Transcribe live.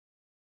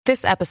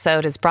This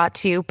episode is brought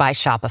to you by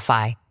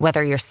Shopify.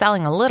 Whether you're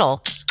selling a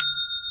little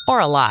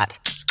or a lot,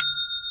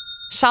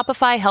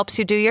 Shopify helps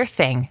you do your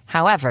thing,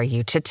 however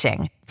you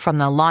cha-ching. From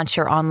the launch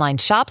your online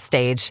shop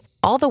stage,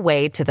 all the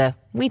way to the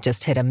we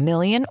just hit 1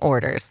 million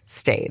orders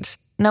stage.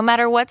 No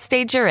matter what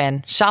stage you're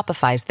in,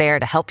 Shopify's there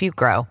to help you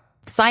grow.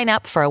 Sign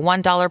up for a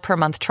 $1 per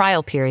month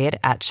trial period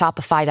at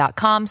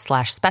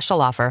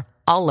shopify.com/special offer,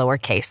 all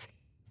lowercase.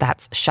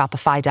 That's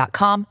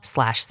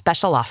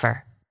shopify.com/special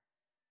offer.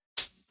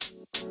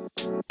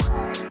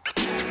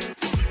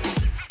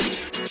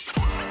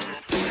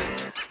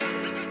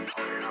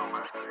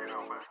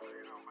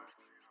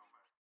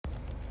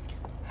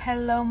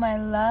 Hello, my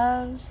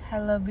loves.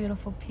 Hello,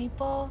 beautiful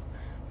people.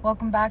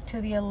 Welcome back to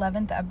the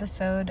 11th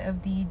episode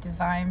of the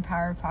Divine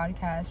Power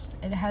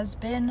Podcast. It has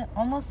been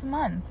almost a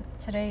month.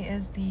 Today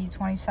is the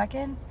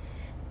 22nd,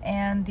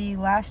 and the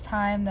last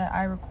time that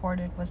I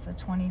recorded was the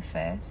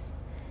 25th.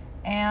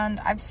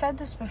 And I've said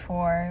this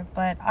before,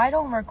 but I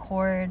don't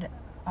record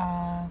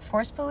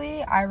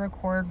forcefully. I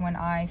record when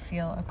I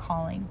feel a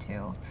calling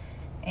to.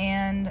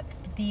 And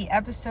the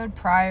episode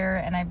prior,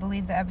 and I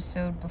believe the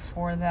episode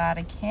before that,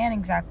 I can't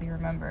exactly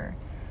remember,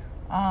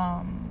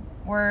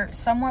 were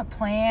somewhat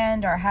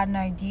planned or had an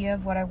idea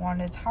of what I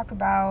wanted to talk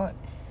about.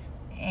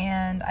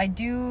 And I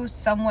do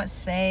somewhat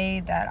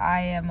say that I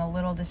am a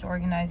little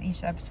disorganized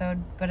each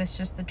episode, but it's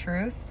just the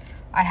truth.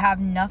 I have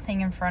nothing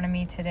in front of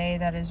me today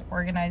that is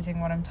organizing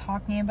what I'm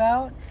talking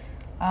about.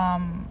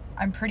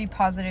 I'm pretty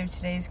positive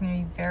today is going to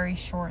be very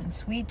short and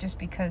sweet just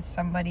because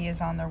somebody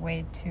is on their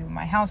way to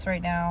my house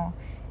right now.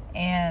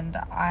 And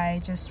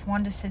I just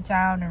wanted to sit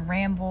down and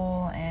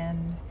ramble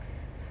and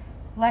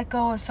let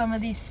go of some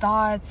of these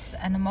thoughts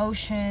and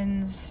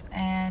emotions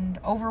and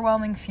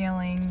overwhelming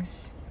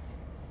feelings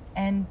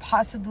and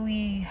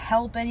possibly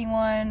help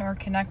anyone or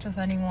connect with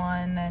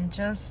anyone and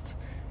just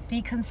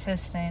be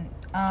consistent.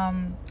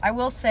 I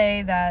will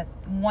say that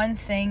one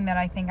thing that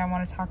I think I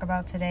want to talk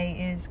about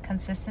today is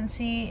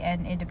consistency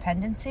and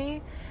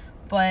independency,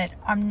 but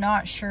I'm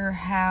not sure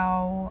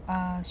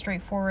how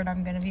straightforward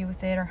I'm going to be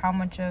with it or how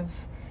much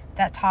of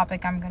that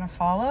topic I'm going to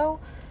follow.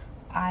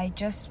 I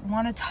just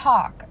want to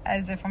talk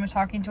as if I'm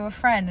talking to a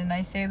friend, and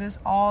I say this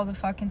all the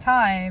fucking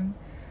time.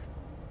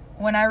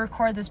 When I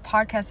record this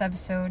podcast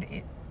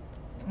episode,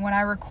 when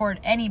I record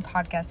any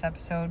podcast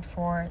episode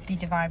for the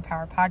Divine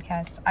Power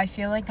Podcast, I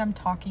feel like I'm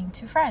talking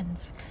to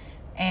friends.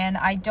 And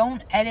I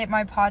don't edit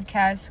my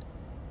podcast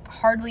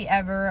hardly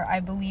ever.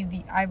 I believe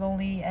I've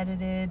only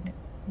edited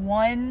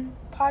one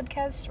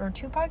podcast or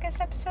two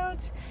podcast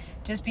episodes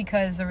just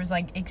because there was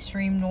like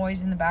extreme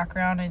noise in the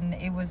background and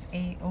it was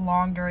a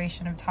long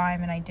duration of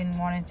time and I didn't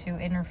want it to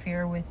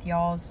interfere with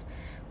y'all's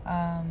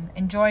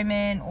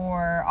enjoyment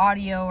or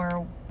audio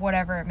or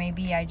whatever it may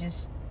be. I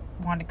just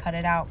wanted to cut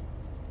it out.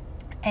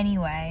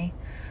 Anyway,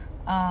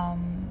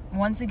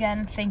 once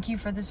again, thank you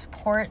for the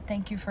support.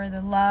 Thank you for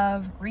the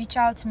love. Reach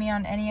out to me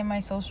on any of my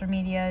social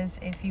medias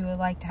if you would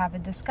like to have a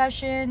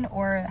discussion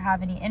or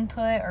have any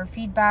input or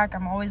feedback.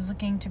 I'm always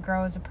looking to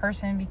grow as a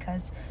person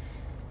because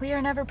we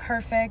are never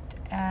perfect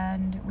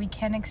and we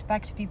can't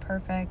expect to be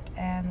perfect,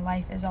 and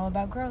life is all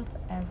about growth,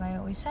 as I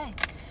always say.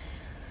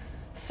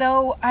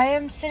 So I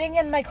am sitting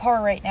in my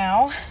car right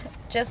now.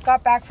 Just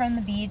got back from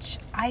the beach.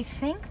 I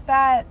think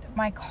that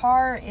my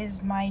car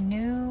is my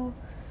new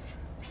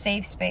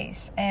safe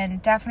space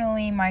and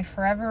definitely my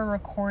forever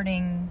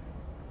recording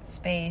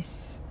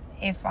space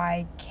if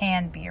I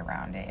can be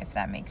around it, if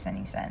that makes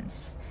any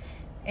sense.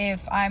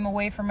 If I'm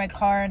away from my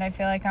car and I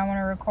feel like I want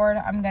to record,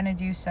 I'm going to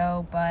do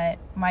so, but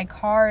my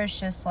car is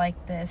just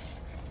like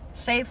this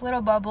safe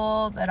little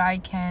bubble that I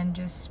can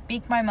just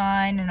speak my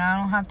mind and I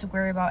don't have to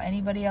worry about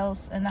anybody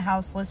else in the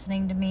house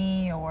listening to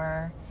me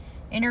or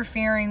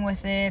interfering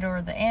with it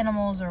or the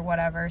animals or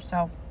whatever.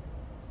 So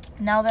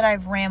now that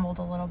I've rambled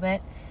a little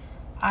bit,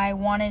 I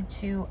wanted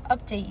to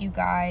update you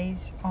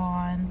guys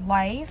on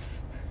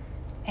life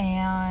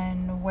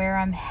and where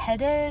I'm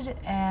headed,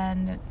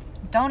 and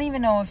don't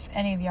even know if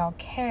any of y'all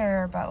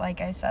care, but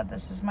like I said,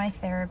 this is my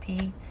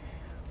therapy.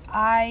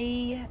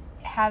 I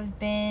have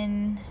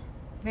been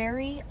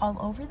very all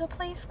over the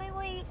place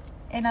lately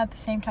and at the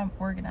same time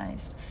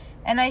organized.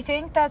 And I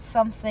think that's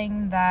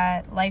something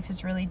that life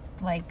has really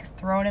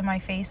thrown in my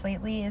face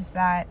lately, is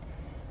that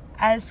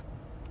as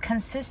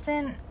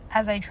consistent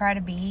as I try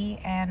to be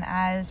and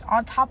as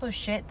on top of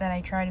shit that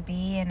I try to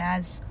be and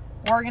as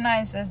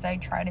organized as I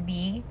try to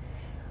be,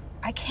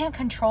 I can't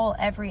control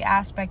every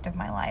aspect of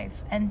my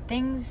life, and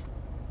things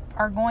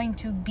are going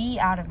to be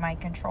out of my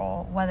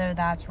control, whether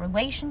that's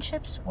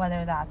relationships,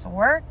 whether that's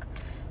work,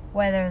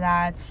 whether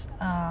that's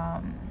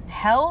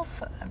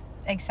health,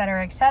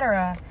 etc.,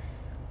 etc.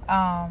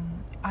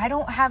 I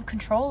don't have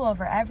control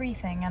over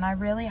everything, and I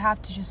really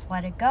have to just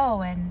let it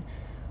go. And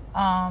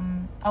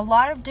a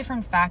lot of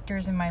different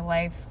factors in my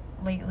life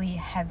lately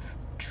have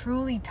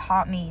truly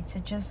taught me to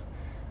just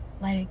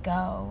let it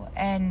go.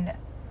 And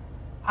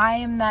I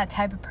am that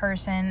type of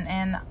person.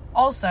 And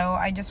also,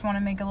 I just want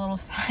to make a little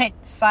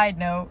side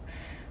note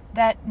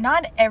that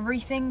not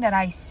everything that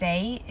I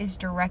say is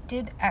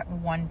directed at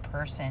one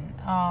person.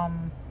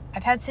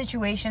 I've had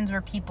situations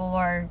where people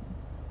are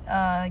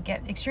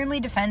get extremely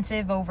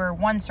defensive over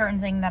one certain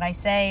thing that I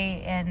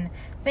say and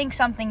think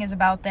something is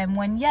about them,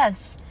 when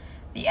yes,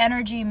 the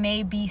energy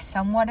may be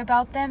somewhat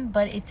about them,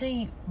 but it's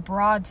a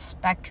broad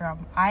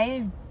spectrum.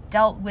 I've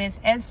dealt with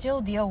and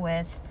still deal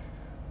with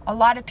a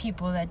lot of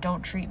people that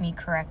don't treat me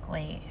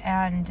correctly,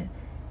 and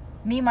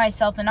me,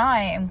 myself, and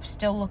I am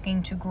still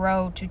looking to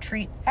grow to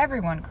treat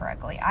everyone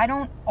correctly. I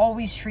don't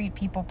always treat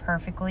people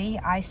perfectly.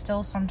 I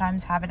still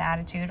sometimes have an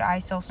attitude. I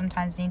still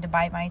sometimes need to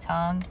bite my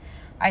tongue.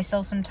 I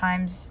still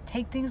sometimes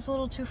take things a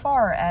little too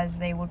far, as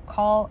they would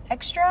call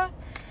extra.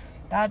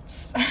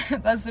 That's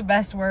that's the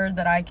best word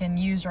that I can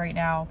use right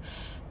now.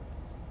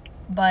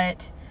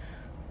 But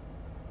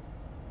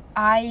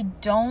I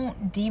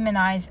don't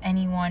demonize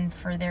anyone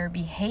for their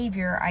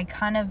behavior. I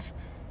kind of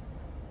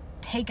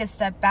take a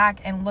step back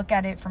and look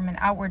at it from an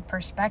outward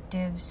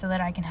perspective so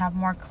that I can have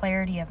more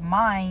clarity of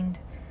mind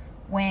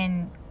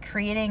when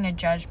creating a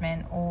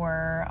judgment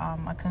or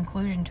a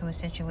conclusion to a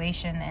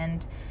situation.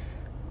 And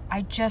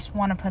I just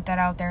want to put that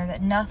out there,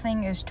 that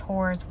nothing is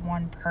towards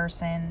one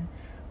person.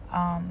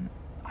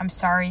 I'm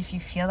sorry if you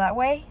feel that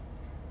way.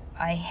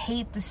 I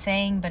hate the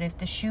saying, but if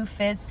the shoe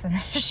fits, then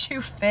the shoe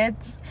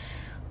fits.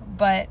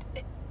 But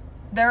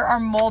there are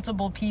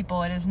multiple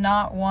people. It is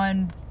not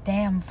one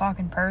damn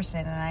fucking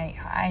person. And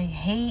I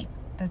hate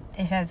that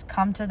it has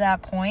come to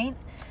that point.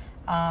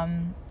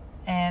 And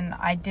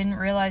I didn't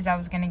realize I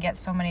was going to get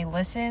so many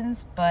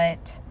listens,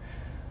 but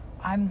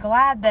I'm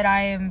glad that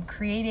I am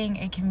creating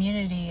a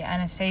community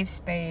and a safe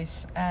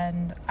space.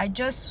 And I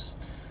just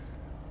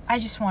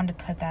wanted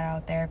to put that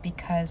out there,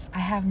 because I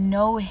have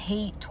no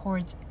hate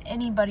towards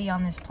anybody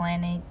on this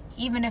planet,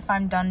 even if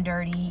I'm done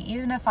dirty,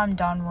 even if I'm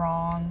done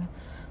wrong.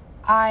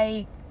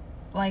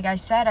 Like I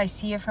said, I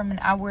see it from an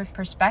outward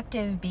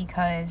perspective,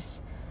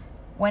 because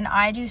when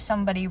I do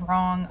somebody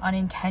wrong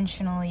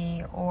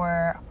unintentionally,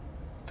 or,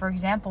 for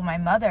example, my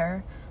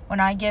mother,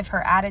 when I give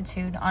her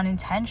attitude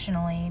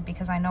unintentionally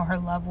because I know her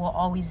love will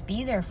always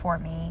be there for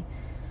me,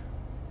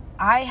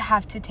 I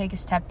have to take a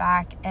step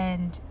back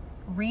and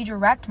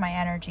redirect my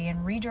energy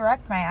and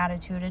redirect my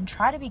attitude and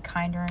try to be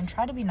kinder and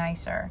try to be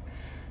nicer,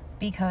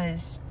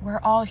 because we're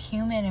all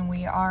human and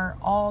we are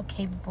all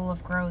capable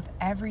of growth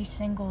every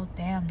single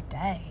damn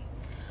day.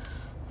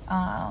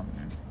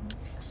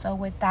 So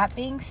with that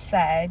being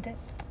said,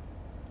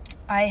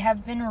 I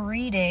have been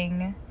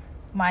reading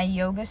my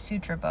Yoga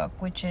Sutra book,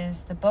 which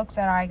is the book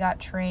that I got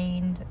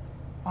trained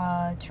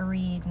to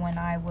read when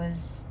I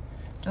was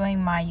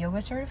doing my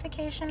yoga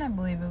certification. I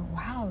believe it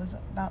was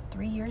about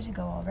 3 years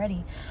ago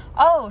already.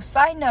 Oh,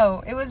 side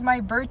note, it was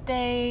my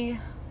birthday.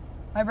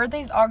 My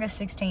birthday is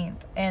August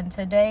 16th, and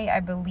today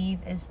I believe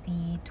is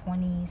the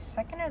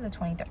 22nd or the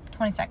 23rd?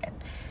 22nd.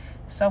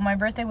 So my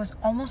birthday was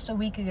almost a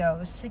week ago. It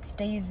was 6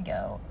 days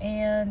ago,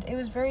 and it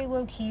was very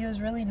low-key. It was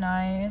really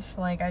nice.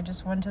 Like, I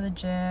just went to the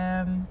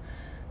gym.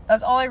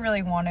 That's all I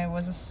really wanted,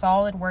 was a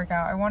solid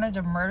workout. I wanted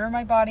to murder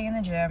my body in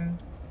the gym,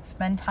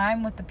 spend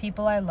time with the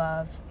people I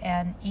love,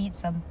 and eat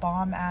some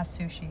bomb-ass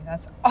sushi.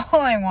 That's all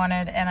I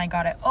wanted, and I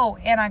got it. Oh,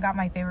 and I got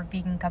my favorite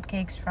vegan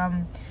cupcakes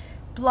from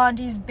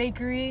Blondie's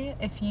Bakery,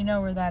 if you know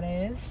where that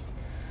is.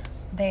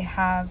 They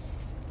have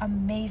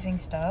amazing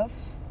stuff.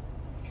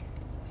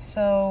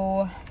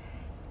 So,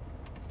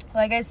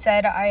 like I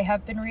said, I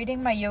have been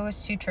reading my Yoga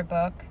Sutra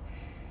book,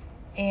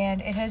 and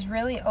it has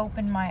really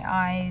opened my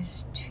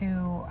eyes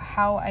to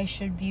how I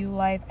should view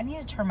life. I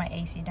need to turn my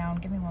AC down.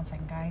 Give me 1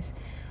 second, guys.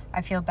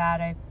 I feel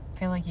bad. I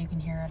feel like you can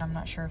hear it. I'm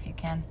not sure if you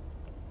can.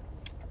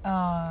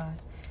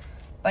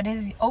 But it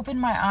has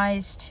opened my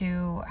eyes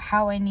to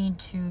how I need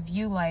to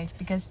view life,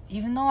 because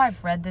even though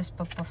I've read this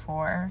book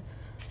before,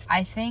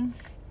 I think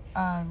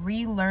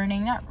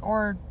relearning,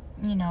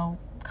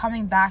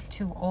 coming back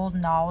to old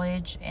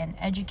knowledge and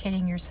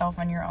educating yourself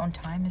on your own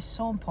time is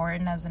so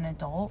important as an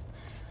adult.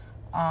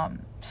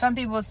 Some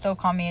people would still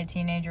call me a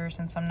teenager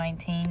since I'm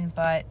 19,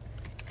 but,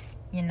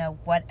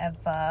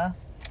 whatever.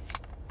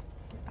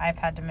 I've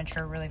had to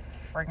mature really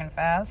friggin'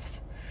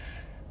 fast.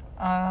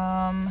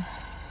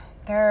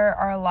 There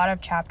are a lot of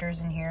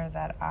chapters in here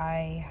that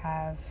I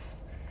have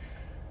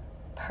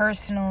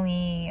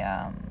personally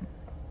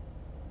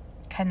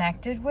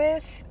connected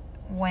with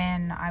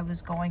when I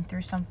was going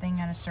through something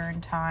at a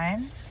certain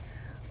time.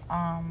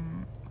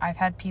 I've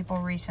had people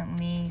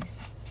recently,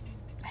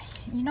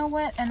 you know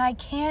what, and I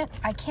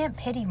can't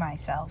pity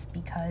myself,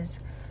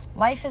 because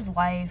life is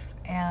life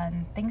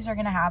and things are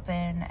going to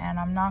happen, and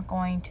I'm not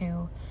going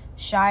to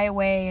shy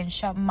away and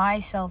shut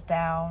myself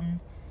down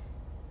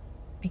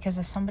because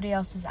of somebody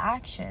else's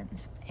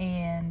actions.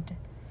 And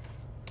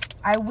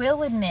I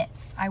will admit,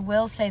 I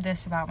will say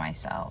this about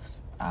myself,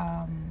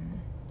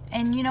 and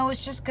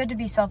it's just good to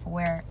be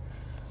self-aware.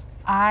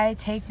 I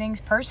take things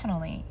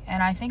personally,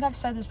 and I think I've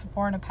said this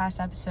before in a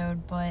past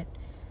episode, but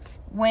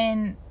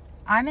when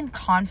I'm in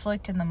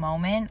conflict in the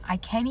moment, I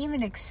can't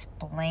even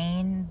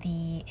explain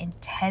the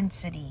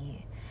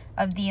intensity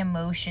of the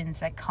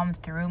emotions that come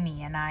through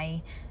me, and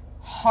I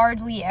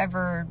hardly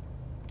ever,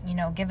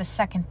 give a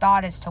second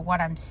thought as to what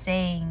I'm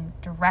saying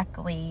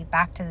directly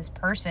back to this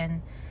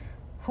person.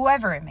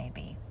 whoever it may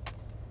be.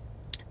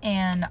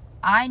 And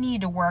I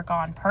need to work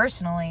on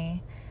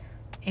personally,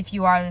 if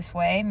you are this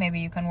way, maybe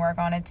you can work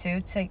on it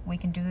too. We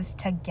can do this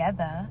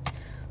together.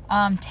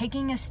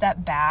 Taking a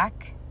step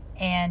back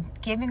and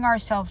giving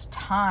ourselves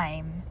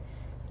time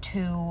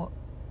to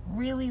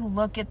really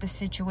look at the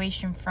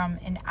situation from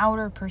an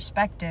outer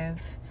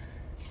perspective,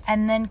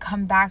 and then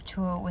come back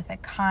to it with a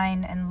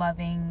kind and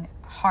loving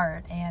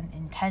heart and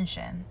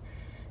intention.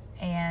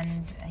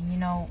 And, you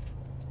know,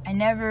 I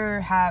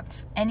never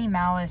have any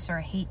malice or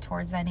hate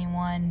towards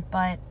anyone,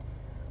 but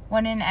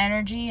when an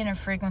energy and a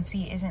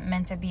frequency isn't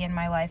meant to be in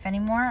my life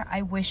anymore,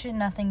 I wish it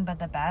nothing but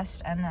the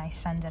best, and then I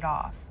send it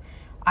off.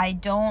 I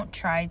don't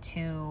try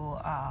to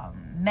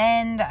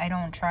mend. I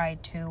don't try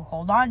to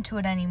hold on to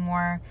it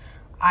anymore.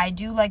 I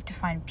do like to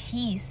find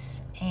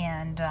peace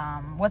and,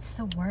 what's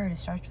the word? It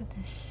starts with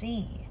the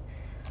C.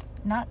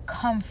 Not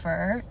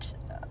comfort.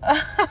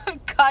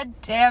 God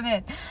damn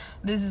it.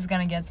 This is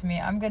gonna get to me.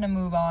 I'm gonna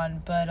move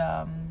on, but,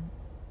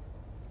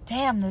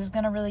 damn, this is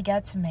gonna really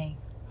get to me.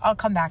 I'll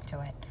come back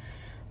to it.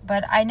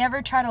 But I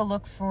never try to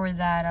look for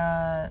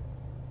that,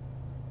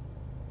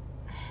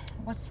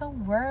 what's the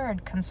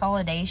word?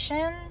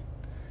 Consolidation?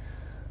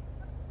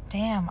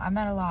 Damn, I'm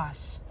at a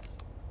loss.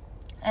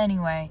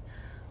 Anyway,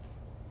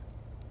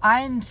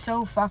 I'm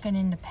so fucking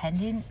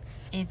independent.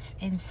 It's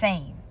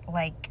insane.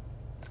 Like,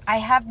 I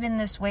have been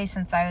this way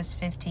since I was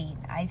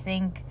 15, I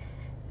think,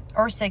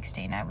 or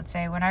 16, I would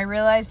say, when I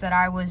realized that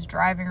I was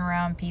driving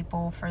around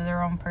people for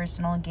their own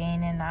personal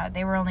gain, and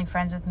they were only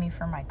friends with me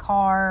for my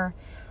car,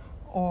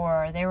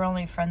 or they were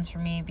only friends for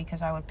me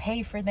because I would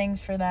pay for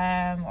things for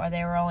them, or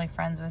they were only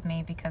friends with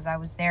me because I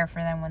was there for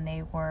them when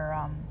they were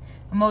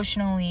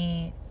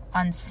emotionally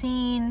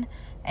unseen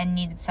and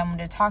needed someone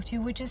to talk to,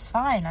 which is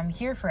fine. I'm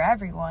here for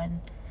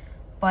everyone.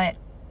 But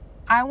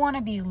I want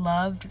to be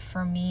loved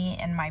for me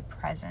and my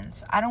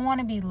presence. I don't want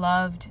to be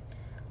loved.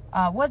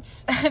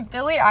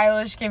 Billie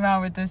Eilish came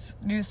out with this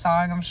new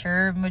song. I'm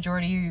sure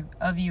majority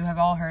of you have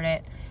all heard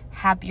it.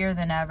 Happier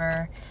Than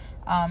Ever.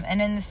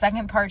 And in the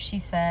second part, she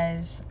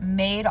says,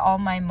 made all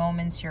my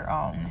moments your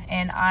own.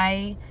 And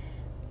I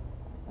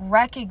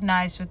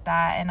recognized with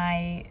that, and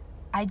I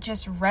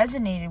just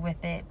resonated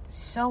with it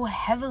so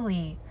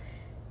heavily.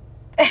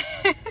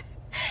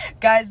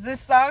 Guys, this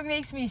song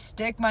makes me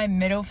stick my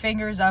middle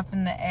fingers up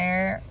in the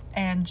air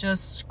and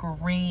just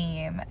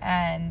scream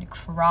and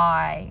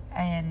cry.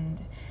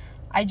 And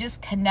I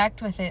just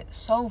connect with it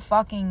so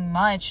fucking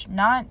much.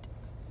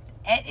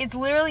 It's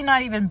literally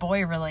not even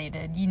boy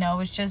related, you know,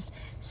 it's just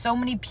so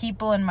many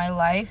people in my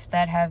life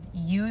that have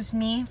used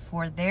me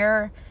for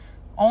their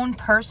own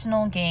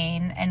personal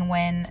gain, and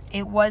when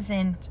it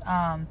wasn't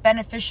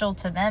beneficial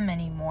to them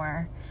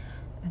anymore,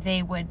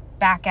 they would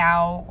back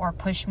out or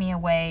push me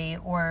away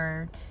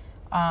or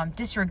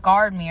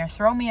disregard me or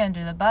throw me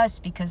under the bus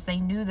because they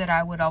knew that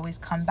I would always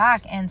come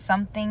back. And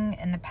something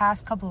in the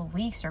past couple of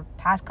weeks or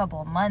past couple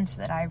of months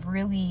that I've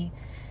really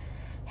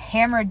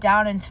hammered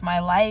down into my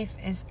life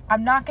is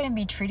I'm not going to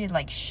be treated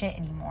like shit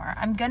anymore.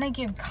 I'm going to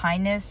give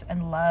kindness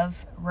and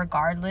love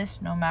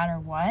regardless, no matter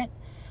what.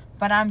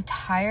 But I'm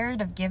tired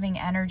of giving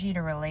energy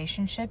to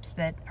relationships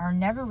that are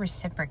never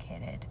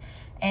reciprocated.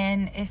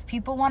 And if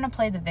people want to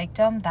play the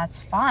victim, that's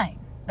fine.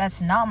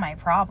 That's not my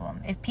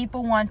problem. If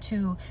people want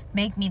to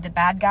make me the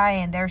bad guy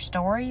in their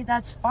story,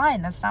 that's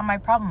fine. That's not my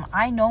problem.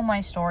 I know my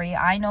story.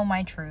 I know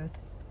my truth.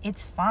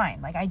 It's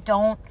fine. Like, I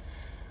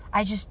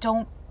just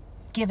don't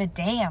give a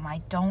damn.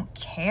 I don't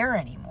care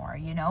anymore,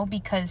 you know,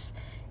 because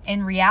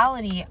in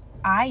reality,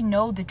 I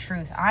know the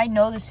truth. I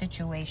know the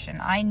situation.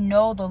 I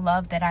know the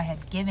love that I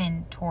had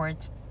given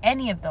towards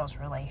any of those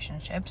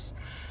relationships.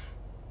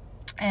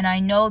 And I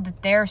know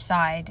that their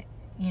side,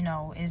 you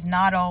know, is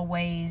not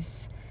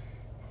always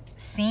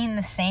seen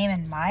the same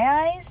in my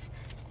eyes.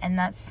 And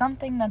that's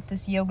something that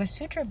this Yoga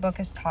Sutra book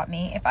has taught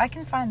me. If I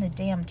can find the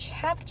damn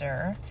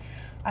chapter,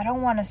 I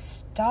don't want to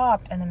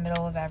stop in the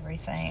middle of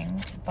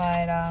everything.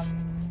 But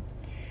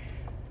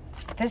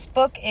this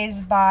book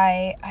is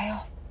by,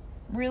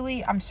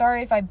 I'm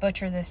sorry if I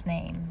butcher this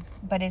name,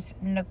 but it's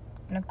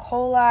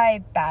Nikolai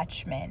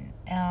Bachman,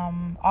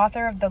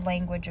 author of The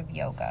Language of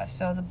Yoga.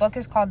 So the book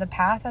is called The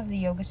Path of the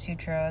Yoga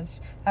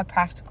Sutras, A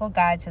Practical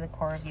Guide to the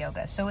Core of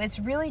Yoga. So it's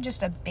really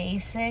just a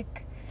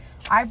basic,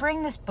 I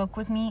bring this book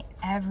with me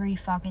every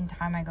fucking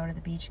time I go to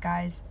the beach,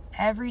 guys.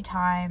 Every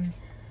time.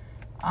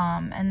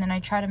 And then I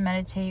try to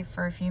meditate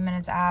for a few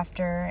minutes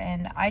after,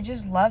 and I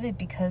just love it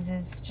because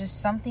it's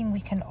just something we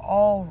can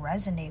all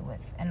resonate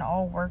with and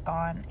all work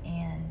on.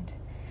 And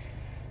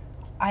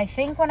I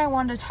think when I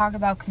wanted to talk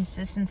about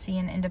consistency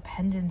and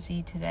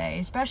independency today,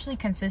 especially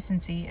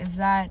consistency, is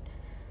that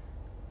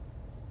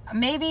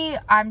maybe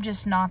I'm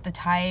just not the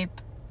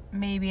type,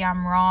 maybe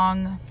I'm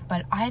wrong,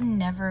 but I'm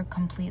never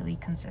completely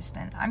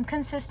consistent. I'm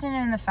consistent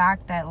in the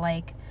fact that,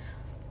 like,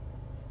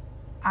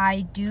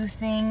 I do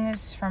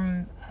things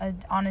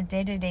on a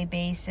day-to-day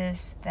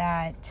basis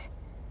that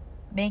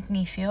make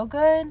me feel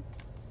good,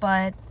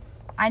 but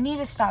I need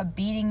to stop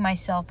beating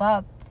myself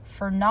up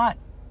for not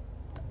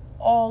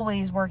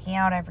always working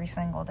out every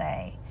single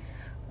day,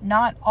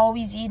 not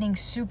always eating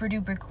super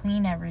duper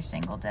clean every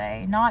single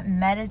day, not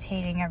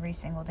meditating every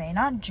single day,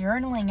 not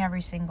journaling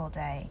every single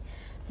day.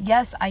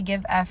 Yes, I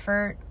give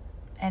effort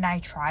and I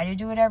try to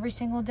do it every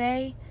single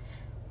day,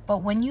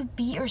 but when you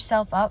beat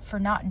yourself up for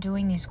not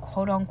doing these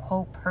quote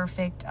unquote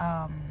perfect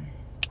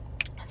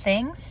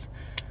things,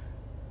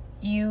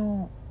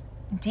 you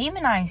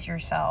demonize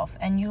yourself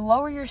and you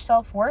lower your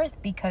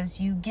self-worth because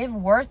you give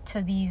worth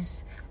to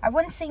these, I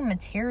wouldn't say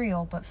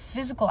material, but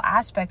physical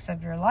aspects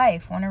of your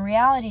life, when in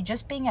reality,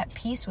 just being at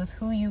peace with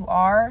who you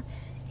are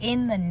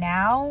in the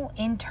now,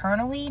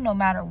 internally, no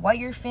matter what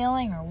you're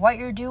feeling or what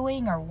you're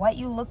doing or what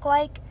you look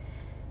like,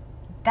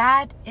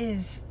 that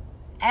is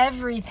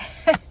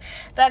everything.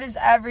 That is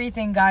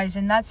everything, guys.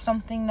 And that's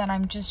something that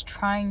I'm just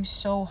trying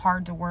so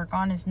hard to work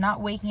on, is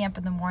not waking up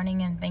in the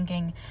morning and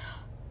thinking,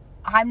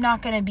 I'm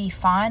not going to be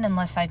fine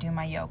unless I do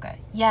my yoga.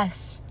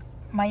 Yes,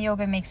 my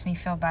yoga makes me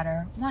feel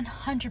better,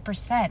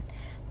 100%.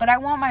 But I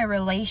want my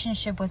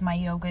relationship with my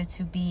yoga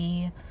to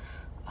be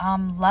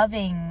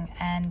loving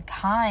and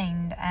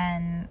kind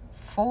and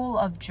full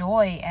of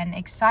joy and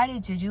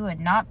excited to do it.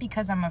 Not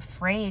because I'm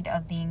afraid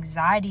of the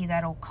anxiety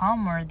that'll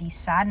come or the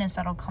sadness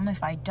that'll come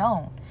if I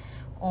don't,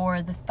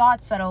 or the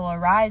thoughts that'll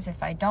arise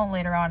if I don't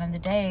later on in the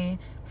day.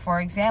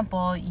 For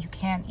example, you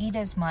can't eat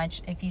as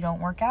much if you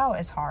don't work out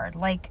as hard.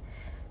 Like,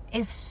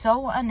 it's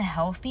so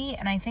unhealthy,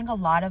 and I think a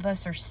lot of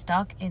us are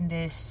stuck in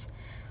this,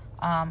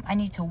 I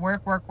need to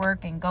work,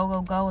 and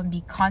go, and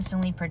be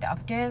constantly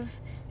productive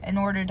in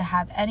order to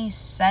have any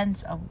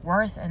sense of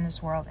worth in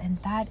this world, and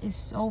that is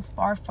so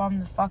far from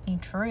the fucking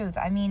truth.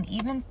 I mean,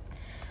 even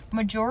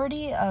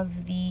majority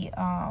of the,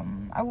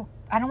 I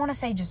don't want to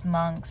say just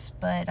monks,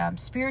 but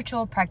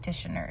spiritual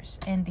practitioners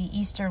in the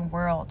Eastern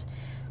world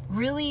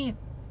really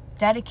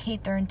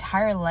dedicate their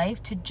entire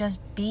life to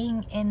just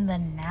being in the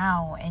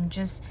now and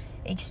just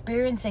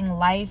experiencing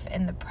life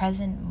in the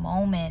present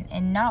moment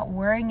and not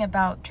worrying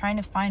about trying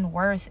to find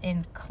worth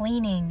in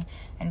cleaning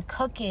and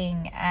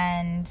cooking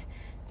and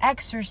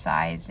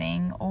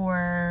exercising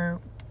or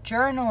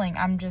journaling.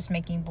 I'm just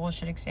making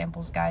bullshit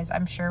examples, guys.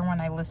 I'm sure when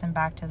I listen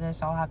back to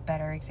this, I'll have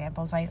better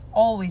examples. I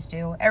always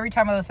do. Every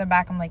time I listen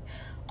back, I'm like,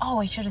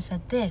 oh, I should have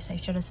said this. I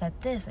should have said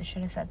this. I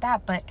should have said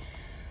that. But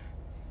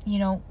you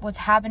know, what's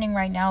happening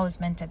right now is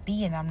meant to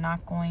be, and I'm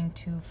not going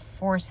to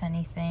force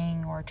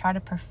anything or try to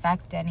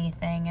perfect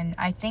anything. And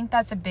I think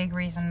that's a big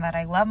reason that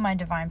I love my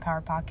Divine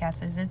Power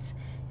podcast, is it's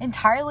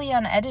entirely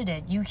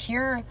unedited. You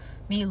hear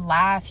me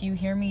laugh, you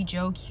hear me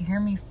joke, you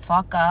hear me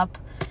fuck up,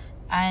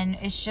 and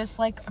it's just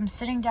like I'm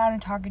sitting down and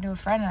talking to a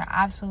friend, and I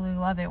absolutely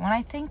love it. When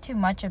I think too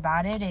much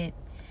about it,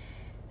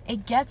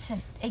 it gets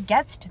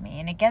to me,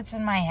 and it gets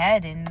in my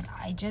head, and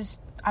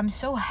I'm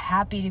so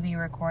happy to be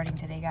recording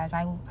today, guys.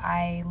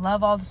 I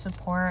love all the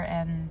support,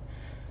 and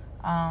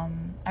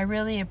I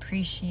really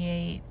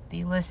appreciate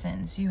the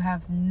listens. You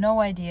have no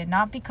idea.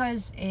 Not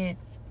because it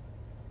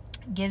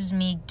gives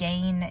me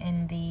gain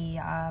in the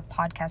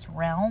podcast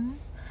realm,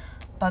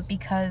 but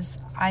because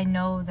I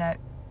know that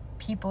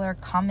people are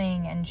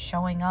coming and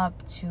showing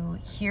up to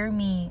hear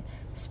me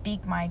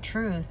speak my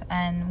truth.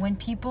 And when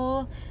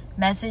people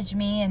message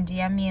me and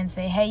DM me and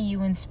say, hey,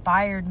 you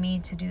inspired me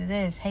to do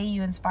this, hey,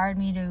 you inspired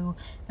me to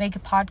make a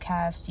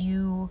podcast,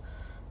 you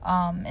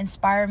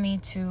inspire me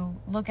to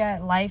look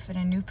at life in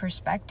a new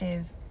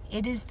perspective,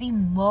 it is the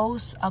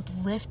most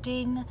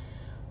uplifting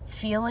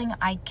feeling.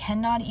 I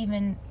cannot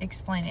even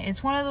explain it.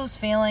 It's one of those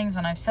feelings,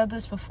 and I've said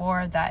this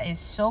before, that is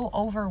so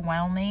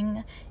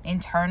overwhelming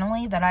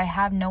internally that I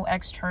have no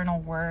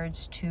external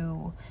words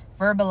to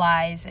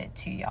verbalize it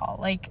to y'all.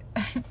 Like,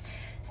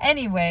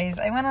 anyways,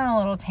 I went on a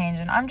little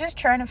tangent. I'm just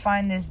trying to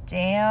find this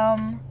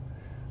damn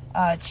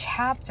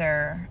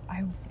chapter.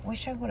 I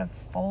wish I would have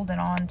folded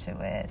onto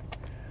it.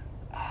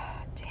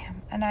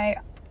 Damn. And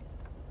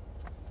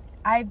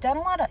I've done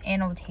a lot of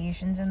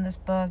annotations in this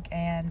book,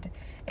 and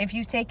if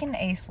you've taken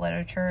ACE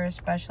literature,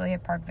 especially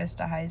at Park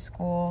Vista High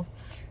School,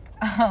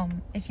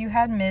 if you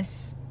had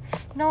Miss,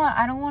 you know what,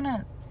 I don't want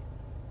to,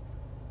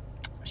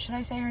 should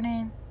I say her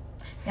name?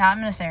 Yeah, I'm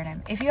going to say her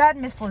name. If you had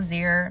Miss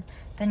Lazier,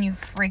 then you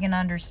freaking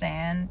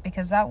understand,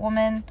 because that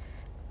woman,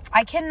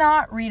 I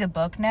cannot read a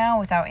book now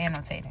without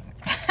annotating.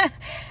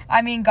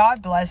 I mean,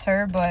 God bless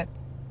her, but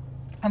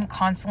I'm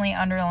constantly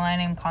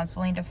underlining, I'm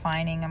constantly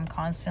defining, I'm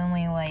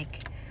constantly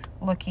like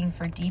looking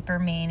for deeper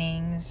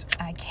meanings.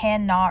 I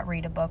cannot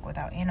read a book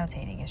without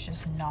annotating. It's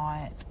just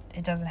not,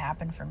 it doesn't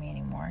happen for me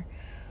anymore.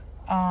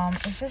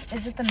 Is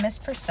it the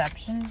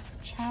misperception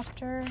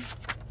chapter?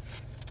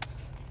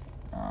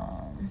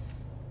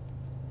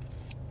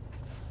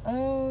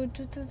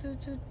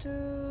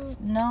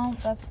 No,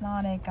 that's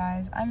not it,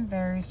 guys. I'm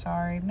very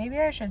sorry. Maybe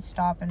I should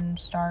stop and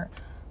start.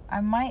 I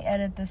might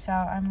edit this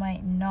out, I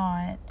might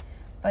not.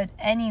 But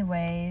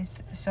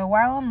anyways, so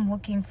while I'm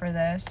looking for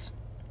this,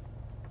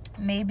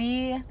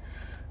 maybe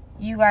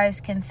you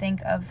guys can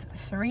think of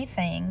 3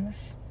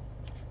 things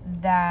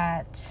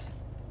that,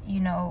 you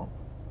know,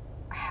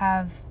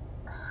 have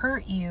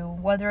hurt you,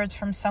 whether it's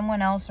from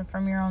someone else or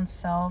from your own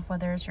self,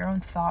 whether it's your own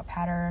thought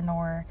pattern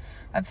or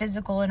a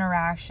physical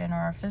interaction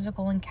or a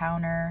physical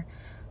encounter.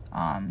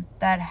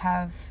 that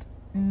have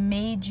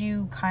made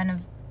you kind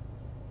of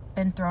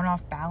been thrown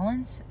off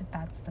balance, if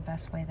that's the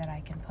best way that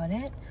I can put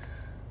it.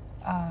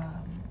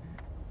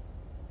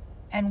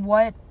 And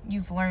what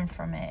you've learned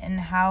from it, and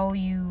how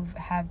you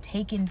have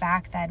taken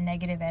back that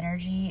negative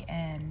energy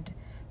and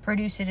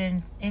produce it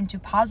into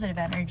positive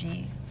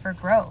energy for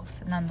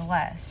growth,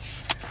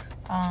 nonetheless.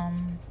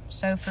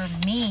 So for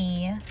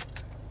me,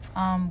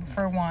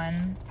 for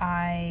one,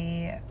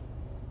 I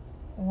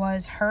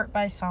was hurt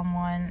by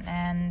someone,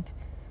 and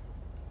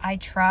I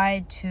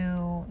tried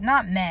to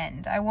not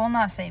mend. I will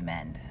not say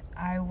mend.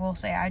 I will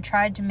say I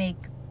tried to make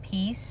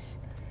peace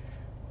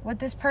with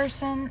this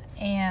person,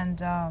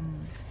 and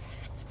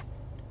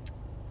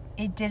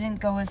it didn't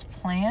go as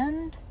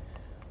planned.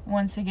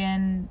 Once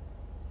again,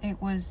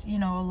 it was, a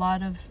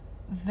lot of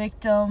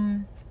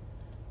victim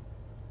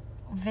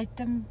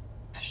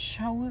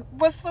show.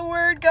 What's the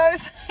word,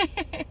 guys?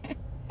 It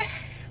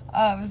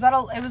was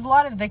a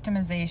lot of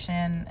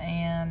victimization,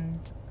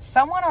 and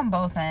somewhat on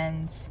both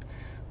ends.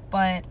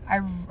 But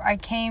I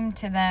came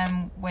to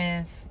them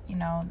with,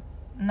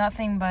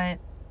 nothing but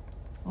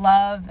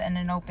love and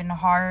an open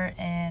heart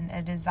and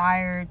a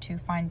desire to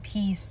find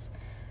peace.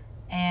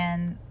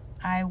 And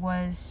I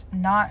was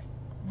not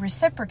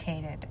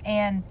reciprocated.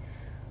 And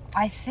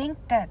I think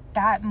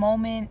that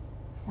moment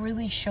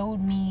really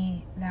showed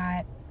me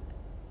that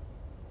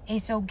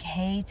it's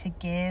okay to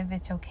give,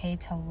 it's okay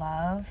to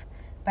love,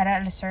 but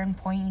at a certain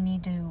point you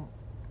need to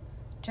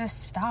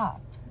just stop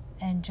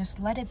and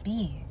just let it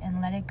be and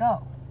let it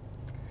go.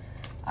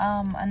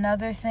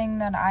 Another thing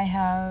that I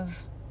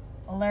have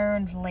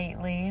learned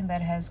lately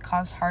that has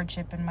caused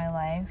hardship in my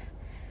life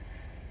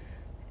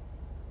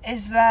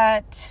is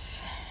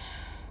that,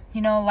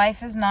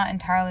 life is not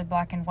entirely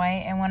black and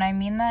white. And when I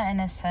mean that in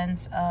a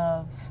sense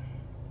of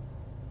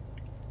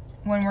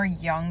when we're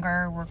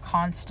younger, we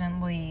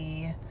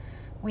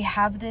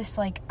have this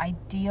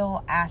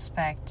ideal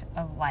aspect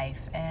of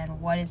life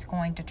and what it's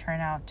going to turn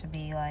out to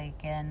be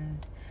like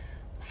and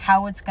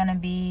how it's going to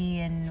be,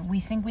 and we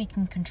think we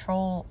can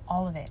control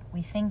all of it.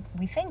 We think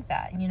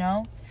that,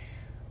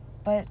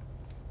 but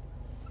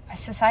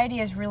society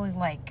has really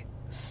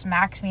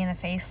smacked me in the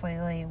face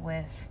lately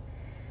with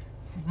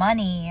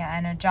money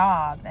and a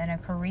job and a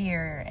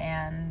career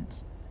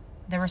and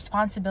the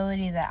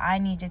responsibility that I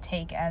need to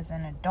take as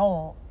an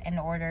adult in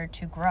order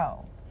to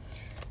grow.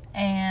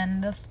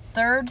 And the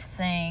third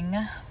thing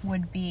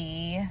would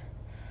be,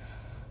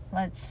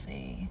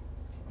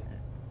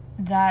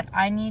 that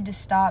I need to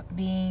stop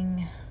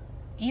being,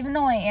 even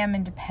though I am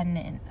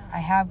independent, I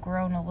have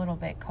grown a little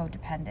bit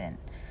codependent.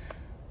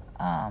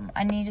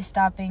 I need to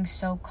stop being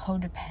so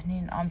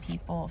codependent on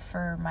people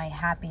for my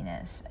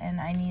happiness, and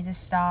I need to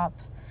stop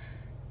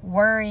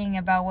worrying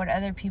about what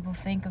other people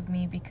think of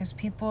me, because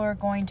people are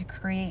going to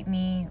create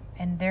me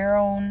in their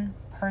own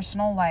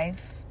personal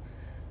life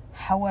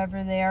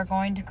however they are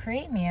going to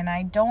create me, and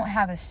I don't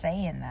have a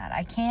say in that.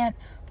 I can't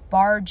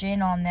barge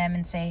in on them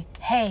and say,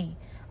 hey,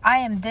 I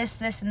am this,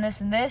 this, and this,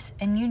 and this,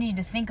 and you need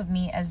to think of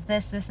me as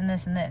this, this, and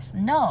this, and this.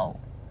 No,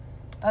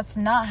 that's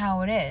not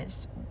how it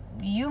is.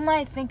 You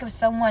might think of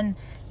someone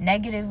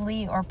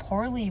negatively or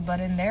poorly,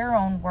 but in their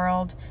own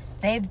world,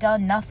 they've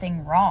done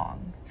nothing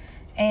wrong.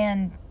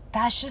 And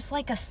that's just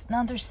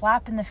another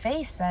slap in the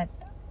face that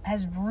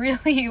has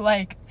really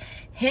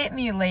hit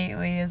me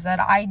lately, is that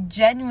I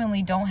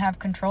genuinely don't have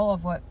control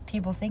of what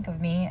people think of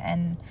me,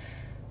 and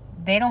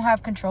they don't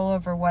have control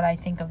over what I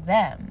think of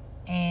them.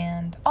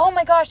 And oh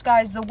my gosh,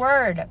 guys, the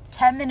word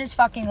 10 minutes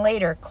fucking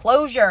later,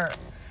 closure,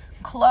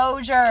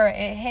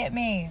 it hit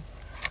me.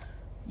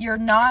 You're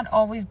not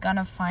always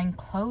gonna find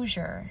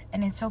closure,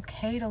 and it's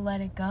okay to let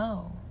it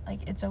go.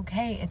 It's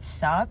okay. It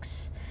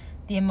sucks.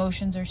 The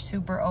emotions are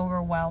super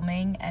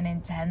overwhelming and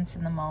intense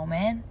in the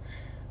moment,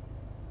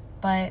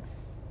 but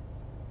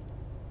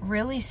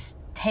really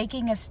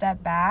taking a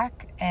step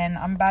back, and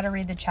I'm about to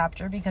read the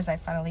chapter because I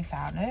finally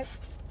found it,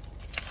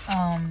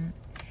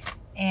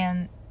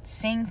 and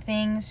seeing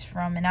things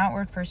from an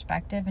outward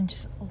perspective and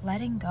just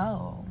letting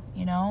go,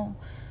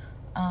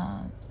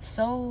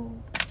 so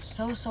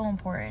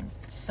important.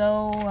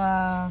 So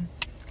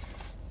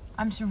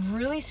I'm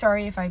really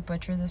sorry if I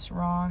butcher this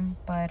wrong,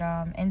 but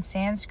in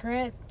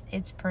Sanskrit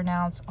it's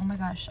pronounced, oh my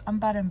gosh, I'm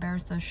about to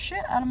embarrass the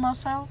shit out of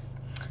myself.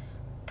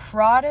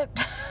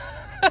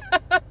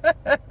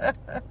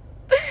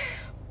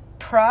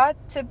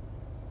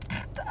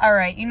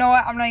 Alright, you know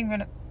what? I'm not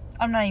even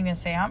gonna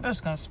say it. I'm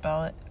just gonna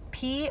spell it.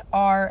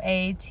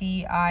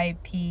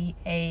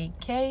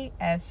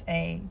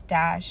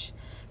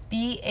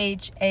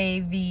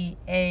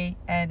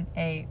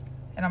 PRATIPAKSA-BHAVANA.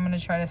 And I'm gonna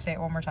try to say it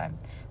one more time.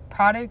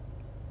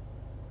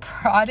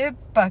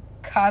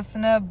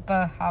 Pradipakasana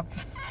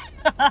Bhav.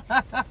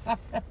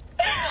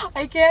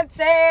 I can't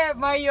say it.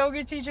 My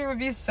yoga teacher would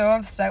be so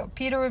upset.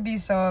 Peter would be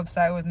so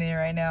upset with me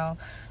right now.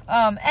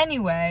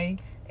 Anyway,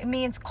 it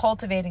means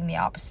cultivating the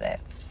opposite.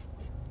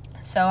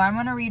 So I'm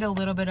going to read a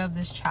little bit of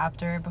this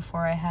chapter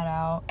before I head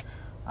out.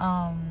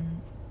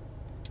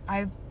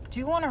 I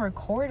do want to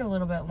record a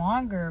little bit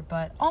longer,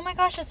 but oh my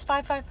gosh, it's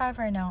 5:55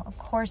 right now. Of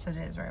course it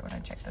is, right when I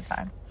check the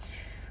time.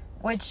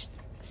 which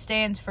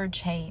stands for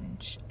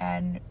change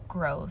and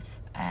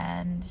growth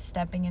and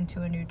stepping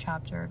into a new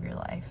chapter of your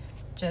life.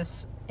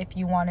 Just if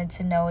you wanted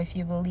to know if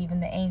you believe in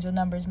the angel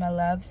numbers, my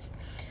loves.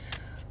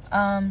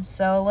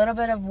 So a little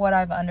bit of what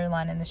I've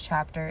underlined in this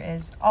chapter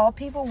is all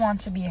people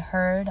want to be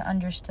heard,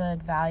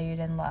 understood, valued,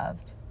 and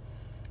loved.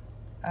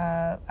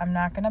 I'm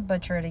not going to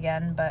butcher it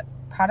again, but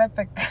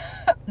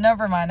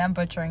never mind, I'm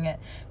butchering it.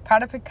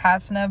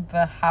 Pradipakasana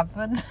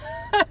Bhavan.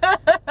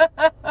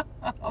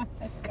 Oh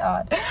my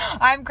God,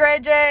 I'm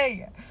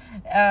cringing.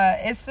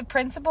 It's the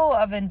principle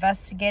of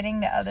investigating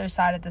the other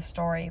side of the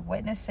story,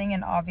 witnessing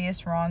an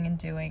obvious wrong in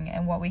doing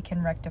and what we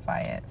can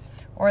rectify it,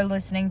 or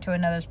listening to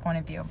another's point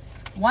of view.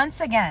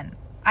 Once again,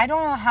 I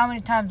don't know how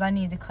many times I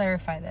need to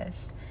clarify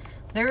this.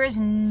 There is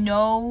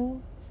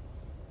no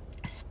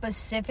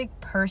specific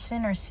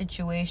person or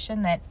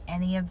situation that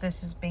any of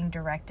this is being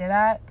directed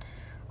at.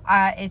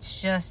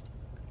 It's just,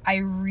 I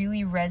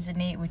really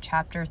resonate with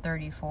chapter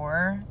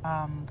 34,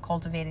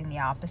 Cultivating the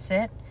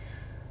Opposite,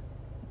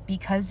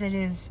 because it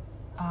is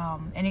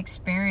an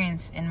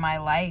experience in my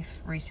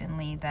life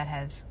recently that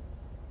has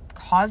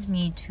caused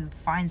me to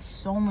find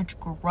so much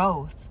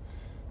growth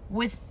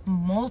with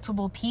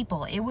multiple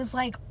people. It was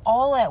like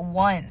all at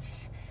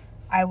once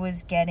I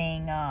was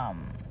getting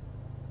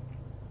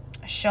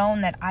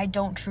shown that I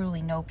don't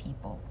truly know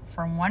people.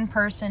 From one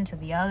person to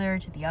the other,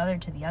 to the other,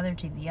 to the other,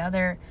 to the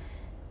other.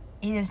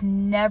 It is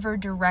never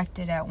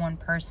directed at one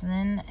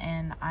person,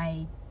 and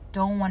I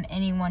don't want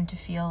anyone to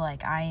feel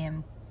like I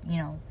am,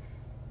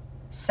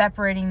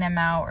 separating them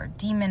out or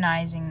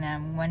demonizing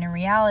them, when in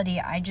reality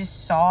I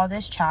just saw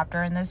this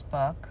chapter in this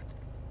book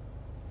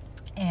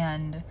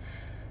and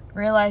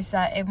realized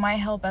that it might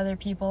help other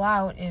people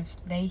out if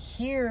they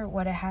hear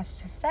what it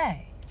has to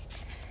say.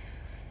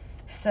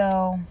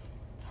 So,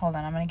 hold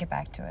on, I'm going to get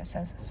back to it. It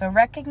says, so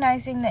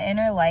recognizing the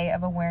inner light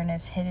of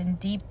awareness hidden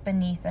deep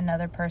beneath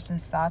another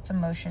person's thoughts,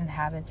 emotions,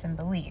 habits, and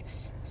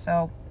beliefs.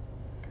 So,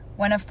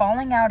 when a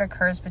falling out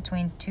occurs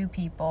between two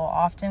people,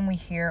 often we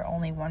hear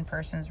only one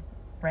person's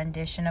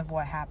rendition of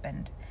what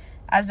happened.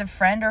 As a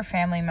friend or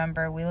family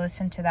member, we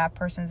listen to that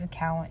person's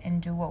account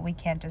and do what we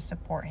can to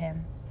support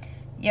him.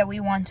 Yet we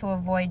want to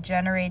avoid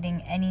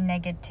generating any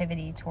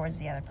negativity towards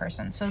the other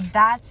person. So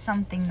that's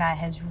something that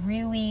has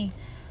really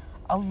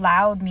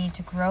allowed me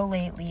to grow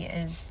lately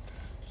is,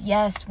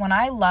 yes, when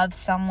I love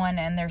someone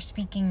and they're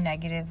speaking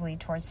negatively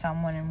towards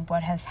someone and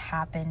what has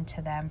happened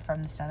to them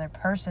from this other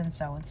person,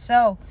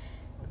 so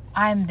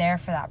I'm there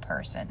for that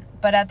person.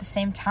 But at the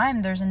same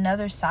time, there's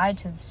another side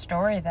to the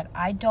story that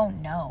I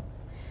don't know.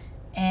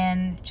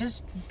 And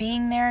just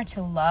being there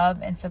to love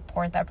and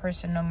support that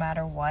person no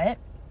matter what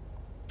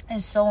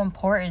is so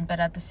important, but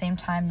at the same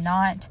time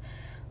not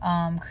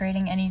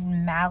creating any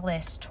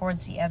malice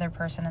towards the other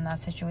person in that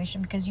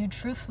situation, because you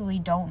truthfully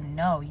don't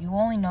know. You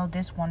only know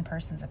this one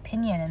person's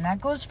opinion, and that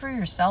goes for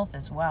yourself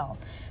as well.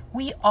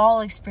 We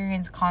all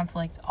experience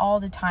conflict all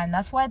the time.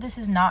 That's why this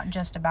is not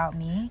just about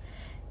me.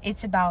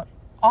 It's about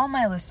all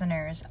my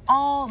listeners,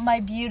 all my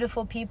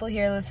beautiful people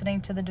here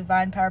listening to the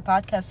Divine Power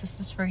Podcast. This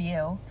is for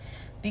you,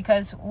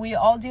 because we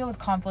all deal with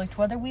conflict,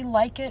 whether we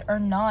like it or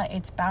not.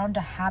 It's bound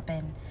to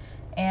happen.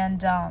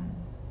 And,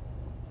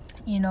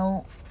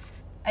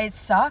 it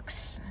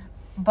sucks,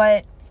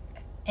 but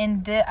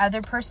in the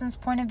other person's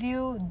point of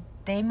view,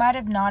 they might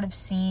have not have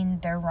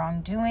seen their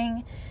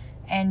wrongdoing,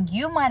 and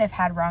you might have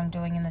had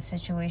wrongdoing in the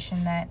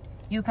situation that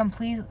you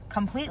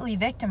completely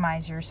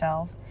victimize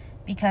yourself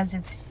because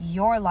it's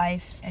your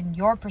life and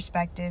your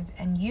perspective,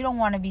 and you don't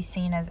want to be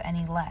seen as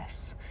any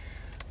less.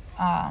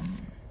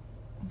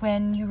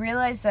 When you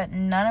realize that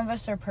none of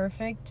us are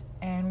perfect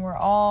and we're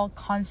all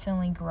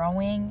constantly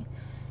growing,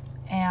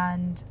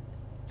 and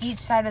each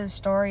side of the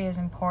story is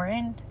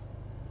important,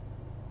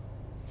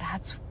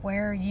 that's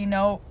where,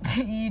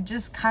 you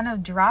just kind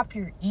of drop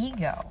your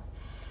ego.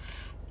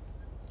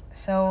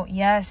 So,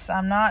 yes,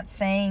 I'm not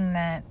saying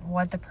that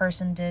what the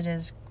person did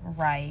is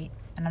right,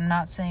 and I'm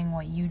not saying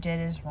what you did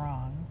is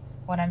wrong.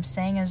 What I'm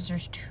saying is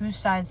there's two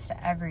sides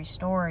to every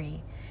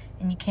story,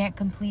 and you can't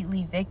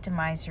completely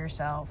victimize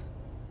yourself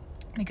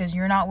because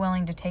you're not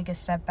willing to take a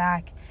step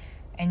back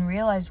and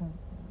realize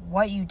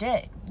what you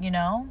did,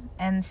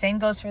 and same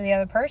goes for the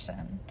other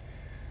person.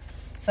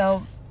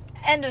 So,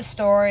 end of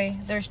story.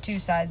 There's two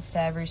sides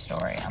to every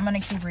story. I'm going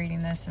to keep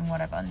reading this and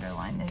what I've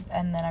underlined,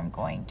 and then I'm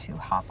going to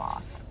hop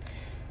off.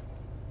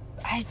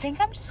 I think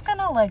I'm just going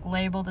to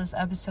label this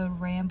episode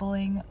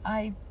rambling.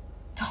 I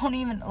don't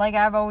even,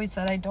 I've always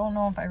said, I don't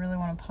know if I really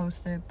want to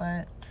post it,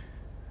 but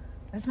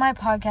it's my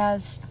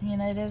podcast.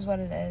 It is what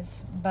it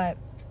is. But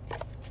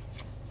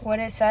what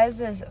it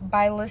says is,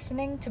 by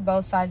listening to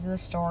both sides of the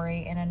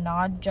story in a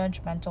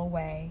non-judgmental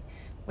way,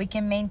 we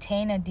can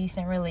maintain a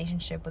decent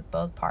relationship with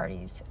both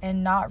parties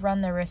and not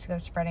run the risk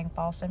of spreading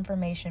false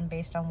information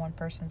based on one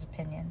person's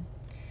opinion.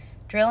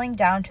 Drilling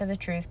down to the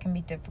truth can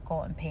be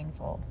difficult and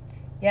painful,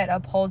 yet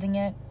upholding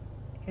it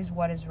is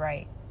what is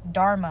right.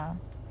 Dharma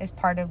is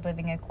part of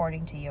living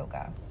according to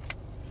yoga.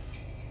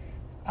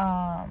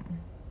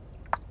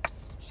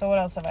 So what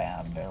else have I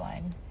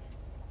underlined?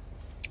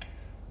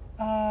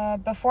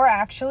 Before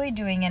actually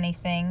doing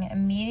anything,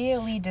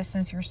 immediately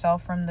distance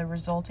yourself from the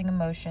resulting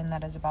emotion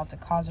that is about to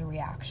cause a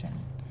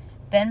reaction.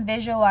 Then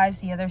visualize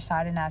the other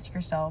side and ask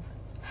yourself,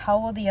 how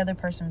will the other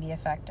person be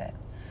affected?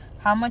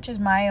 How much is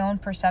my own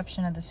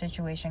perception of the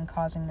situation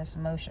causing this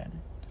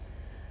emotion?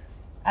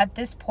 At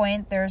this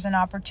point, there is an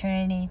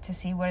opportunity to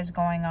see what is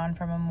going on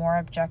from a more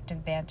objective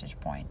vantage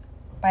point.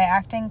 By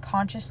acting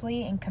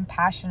consciously and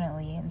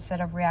compassionately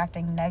instead of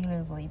reacting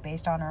negatively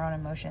based on our own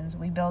emotions,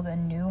 we build a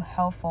new,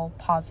 helpful,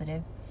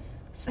 positive,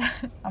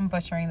 I'm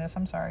butchering this,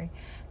 I'm sorry,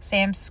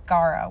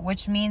 samskara,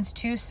 which means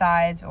two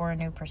sides or a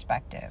new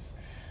perspective.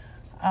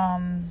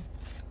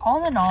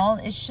 All in all,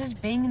 it's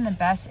just being in the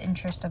best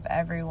interest of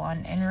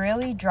everyone and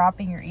really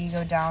dropping your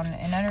ego down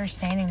and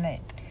understanding that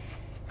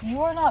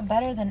you are not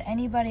better than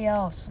anybody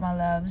else, my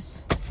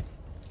loves.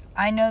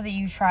 I know that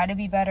you try to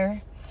be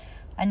better.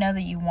 I know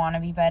that you want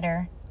to be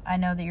better. I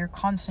know that you're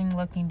constantly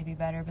looking to be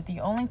better, but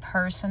the only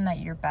person that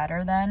you're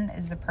better than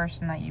is the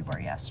person that you were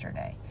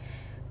yesterday.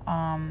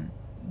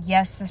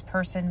 Yes, this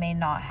person may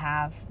not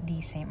have the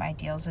same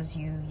ideals as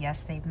you.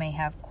 Yes, they may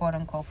have quote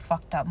unquote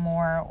fucked up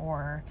more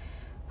or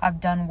have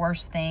done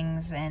worse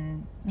things,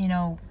 and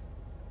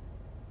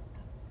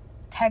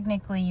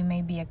technically you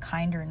may be a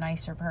kinder,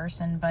 nicer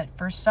person, but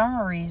for some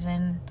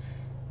reason,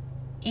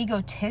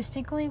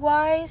 egotistically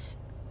wise,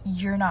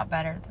 you're not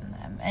better than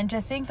them. And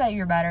to think that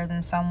you're better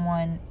than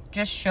someone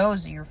just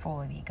shows that you're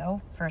full of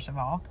ego, first of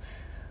all.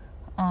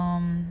 But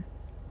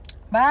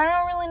I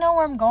don't really know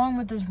where I'm going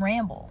with this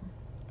ramble.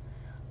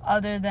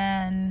 Other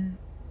than,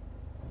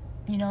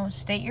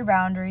 state your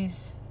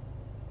boundaries.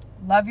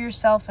 Love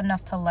yourself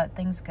enough to let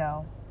things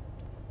go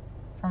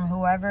from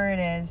whoever it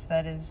is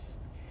that is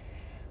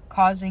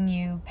causing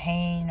you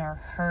pain or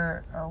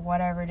hurt or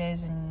whatever it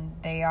is, and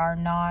they are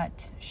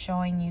not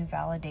showing you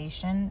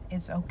validation.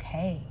 It's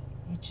okay.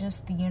 It's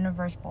just the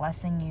universe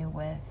blessing you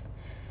with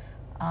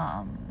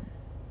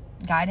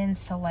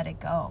guidance to let it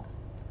go,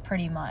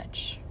 pretty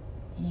much.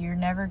 You're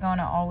never going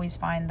to always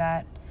find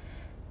that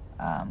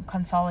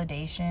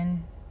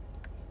consolidation.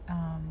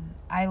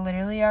 I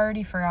literally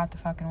already forgot the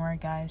fucking word,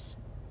 guys.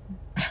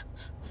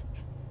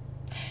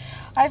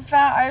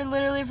 I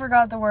literally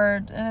forgot the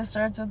word, and it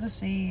starts with the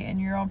C, and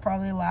you're all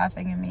probably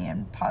laughing at me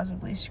and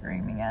possibly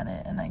screaming at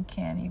it, and I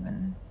can't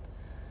even.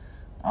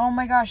 Oh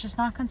my gosh, it's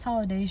not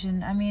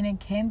consolidation. I mean, it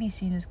can be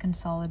seen as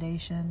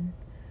consolidation.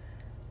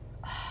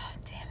 Oh,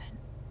 damn it.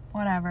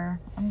 Whatever.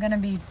 I'm gonna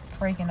be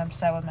freaking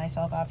upset with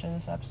myself after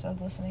this episode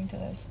listening to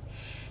this.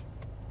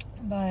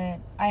 But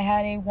I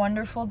had a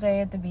wonderful day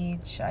at the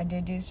beach. I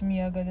did do some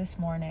yoga this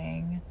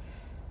morning.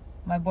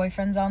 My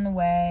boyfriend's on the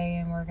way,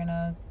 and we're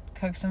gonna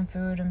cook some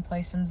food and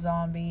play some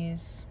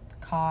zombies.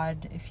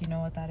 COD, if you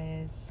know what that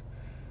is.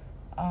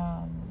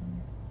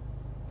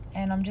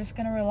 And I'm just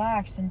gonna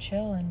relax and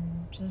chill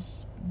and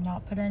just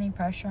not put any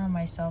pressure on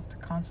myself to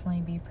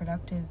constantly be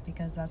productive,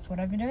 because that's what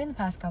I've been doing the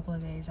past couple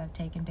of days. I've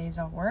taken days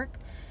off work,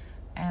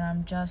 and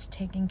I'm just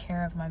taking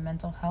care of my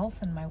mental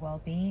health and my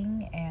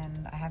well-being,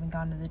 and I haven't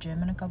gone to the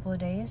gym in a couple of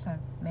days. I've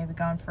maybe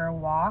gone for a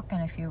walk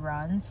and a few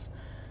runs.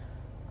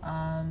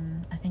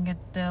 I think I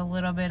did a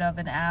little bit of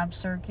an ab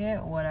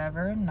circuit,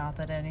 whatever, not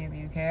that any of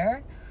you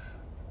care.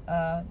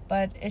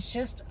 But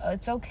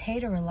it's okay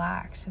to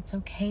relax. It's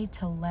okay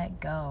to let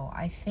go.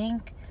 I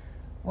think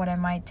what I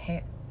might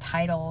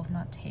title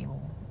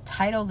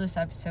this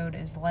episode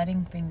is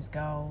letting things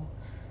go.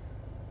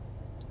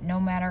 No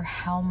matter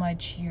how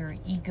much your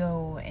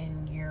ego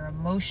and your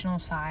emotional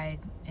side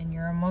and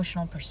your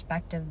emotional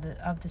perspective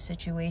of the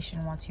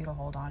situation wants you to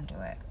hold on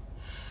to it.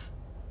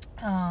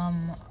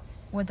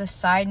 With a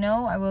side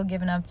note, I will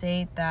give an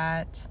update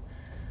that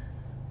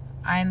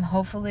I'm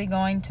hopefully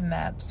going to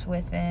MEPS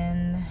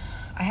within.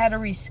 I had to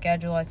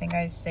reschedule. I think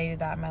I stated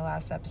that in my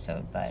last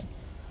episode, but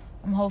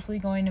I'm hopefully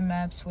going to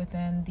MEPS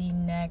within the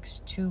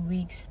next 2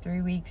 weeks,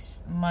 3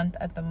 weeks, month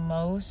at the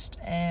most.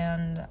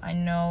 And I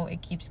know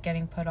it keeps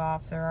getting put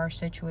off. There are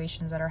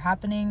situations that are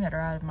happening that are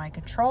out of my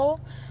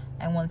control,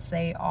 and once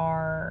they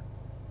are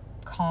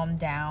calmed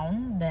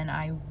down, then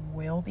I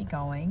will be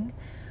going.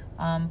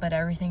 But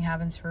everything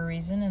happens for a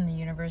reason, and the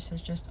universe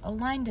has just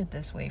aligned it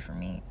this way for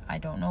me. I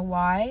don't know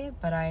why,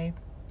 but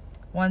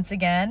once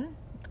again,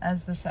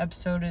 as this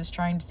episode is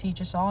trying to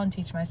teach us all and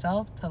teach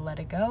myself, to let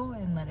it go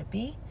and let it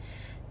be,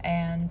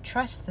 and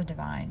trust the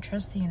divine,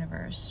 trust the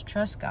universe,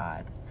 trust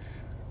God.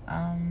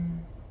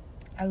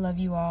 I love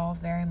you all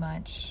very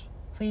much.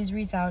 Please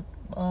reach out.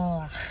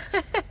 I'm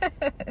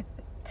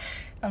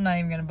not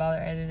even gonna bother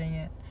editing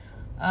it.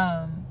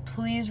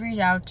 Please reach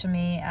out to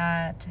me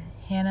at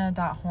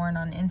hannah.horn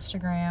on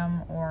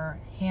Instagram or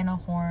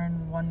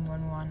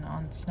hannahhorn111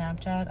 on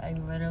Snapchat. I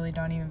literally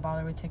don't even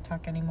bother with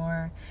TikTok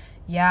anymore.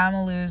 Yeah, I'm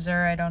a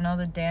loser. I don't know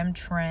the damn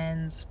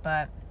trends,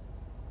 but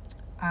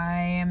I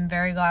am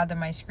very glad that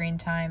my screen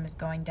time is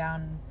going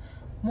down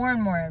more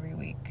and more every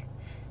week.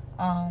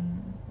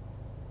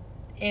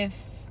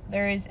 If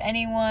there is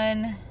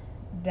anyone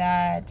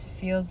that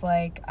feels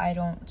like I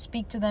don't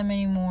speak to them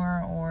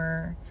anymore,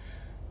 or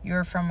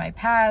you're from my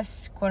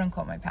past, quote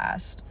unquote my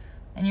past,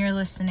 and you're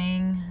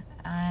listening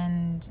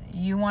and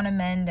you want to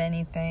mend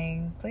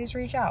anything, please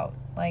reach out.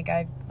 Like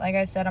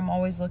I said, I'm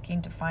always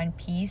looking to find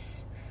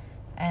peace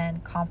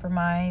and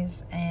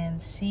compromise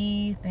and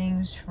see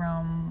things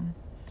from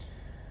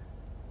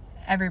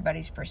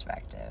everybody's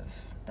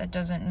perspective. That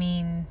doesn't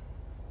mean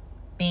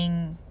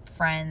being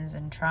friends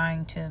and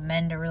trying to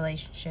mend a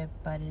relationship,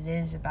 but it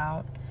is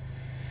about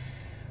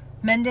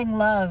mending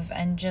love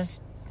and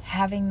just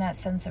having that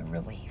sense of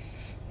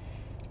relief.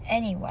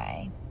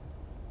 Anyway,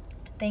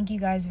 thank you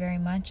guys very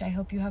much. I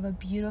hope you have a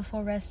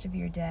beautiful rest of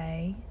your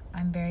day.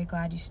 I'm very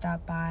glad you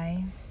stopped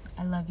by.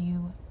 I love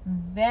you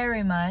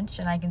very much,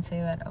 and I can say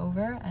that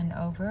over and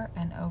over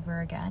and over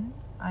again.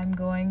 I'm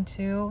going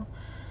to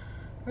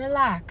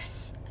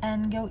relax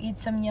and go eat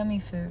some yummy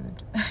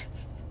food.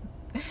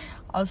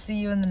 I'll see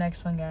you in the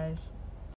next one, guys.